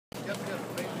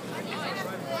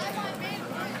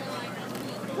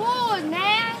goes,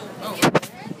 man. Oh.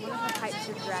 One of the pipes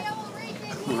are dragging.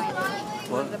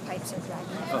 One of the pipes are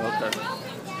dragging. Oh, okay.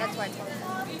 That's why I told him.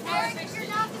 Eric, if you're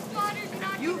not the spotter, you're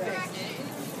not You fixed it.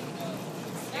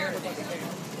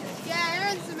 Yeah,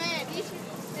 Aaron's the man.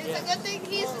 It's a good thing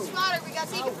he's the spotter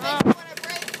because he can fix it when it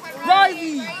breaks.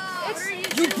 Riley!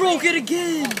 You broke it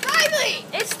again! Riley!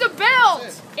 It's the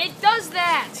belt! It does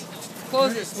that!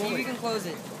 Close it. See if you can close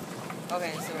it.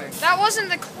 Okay, sorry. That wasn't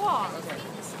the claw. Okay.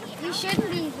 You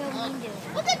shouldn't be filming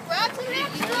this. Look at Braxton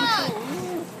extra!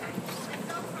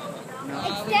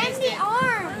 Extend the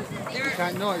arm.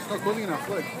 No, it's not going enough.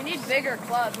 Look. We need bigger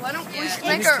clubs. Why don't we should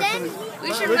Extend. make our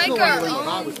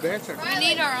That was better. we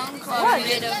need our own club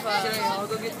made of I'll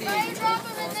go get the.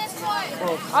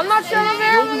 I'm not sure them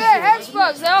over there,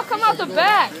 Xbox. They all come out the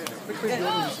back. This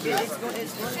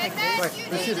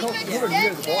is not over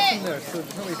near the bottom there, so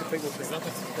there's no way to pick those things up.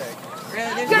 It's thick.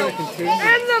 Really,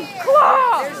 And the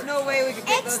claw! there's no way we could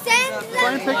pick those things Extend up.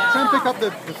 Try and pick up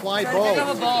the fly Try to ball. pick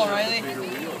up a ball, Riley.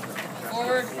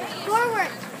 Forward. Forward.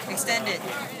 Extend it.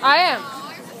 I am.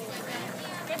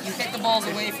 You kick the balls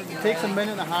away from you. It takes a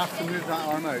minute and a half to move that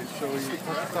arm out, so you have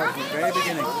to start from the very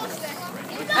beginning.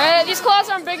 These claws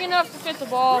aren't big enough to fit the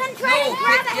ball. Then try to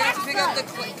grab a You have hex to pick up the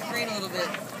bug. crane a little bit.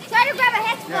 Try to grab a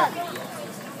hex bug.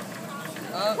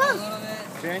 Up a little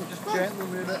bit. Just gently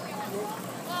move it.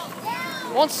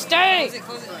 Won't stay.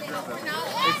 Close it.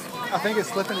 I think it's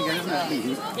slipping again, isn't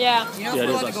it? Yeah. You know, Yeah, if it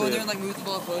we is, want I to go see in there it. and like move the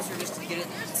ball closer just to get it,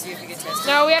 see if we can test it.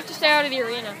 No, we have to stay out of the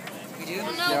arena. We do?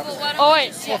 Oh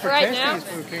wait, Well, for right testing, now.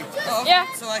 it's okay. Oh, Yeah.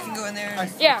 So I can go in there.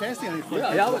 And... Yeah. For testing, I think it's Yeah,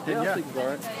 okay. I Yeah. think it's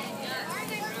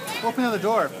alright. Open the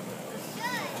door.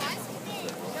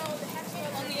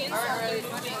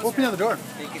 Open the door.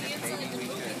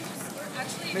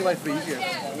 Make life be easier.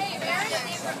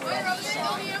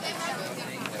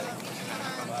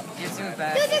 Get to it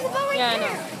back. Dude, there's a ball right Yeah, I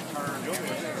there. know.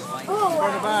 Oh, Go wow.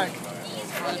 to the back.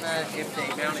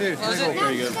 Two. Close There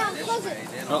it. you go. Now, close it.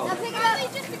 Now pick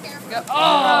it up.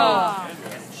 Oh.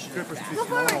 Gripper's too Go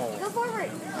forward. small. Go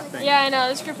forward. Yeah, I know.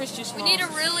 This gripper's too small. We need a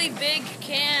really big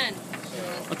can.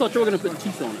 I thought you were going to put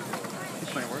teeth on it.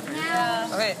 This might work.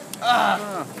 Okay.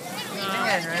 Ah.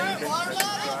 Again, right?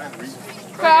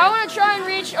 Okay, I want to try and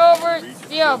reach over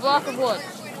the block of wood.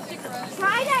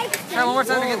 Try that. Try one more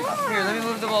time again. Here, let me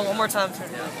move the ball one more time.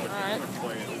 Alright.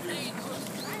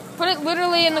 Put it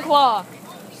literally in the claw.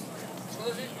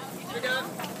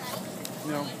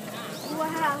 No.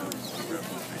 Wow.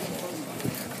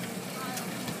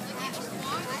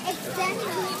 Extend the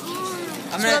arm.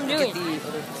 I'm That's what I'm gonna doing. get the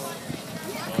other ball.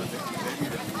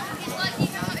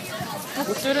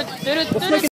 Do it.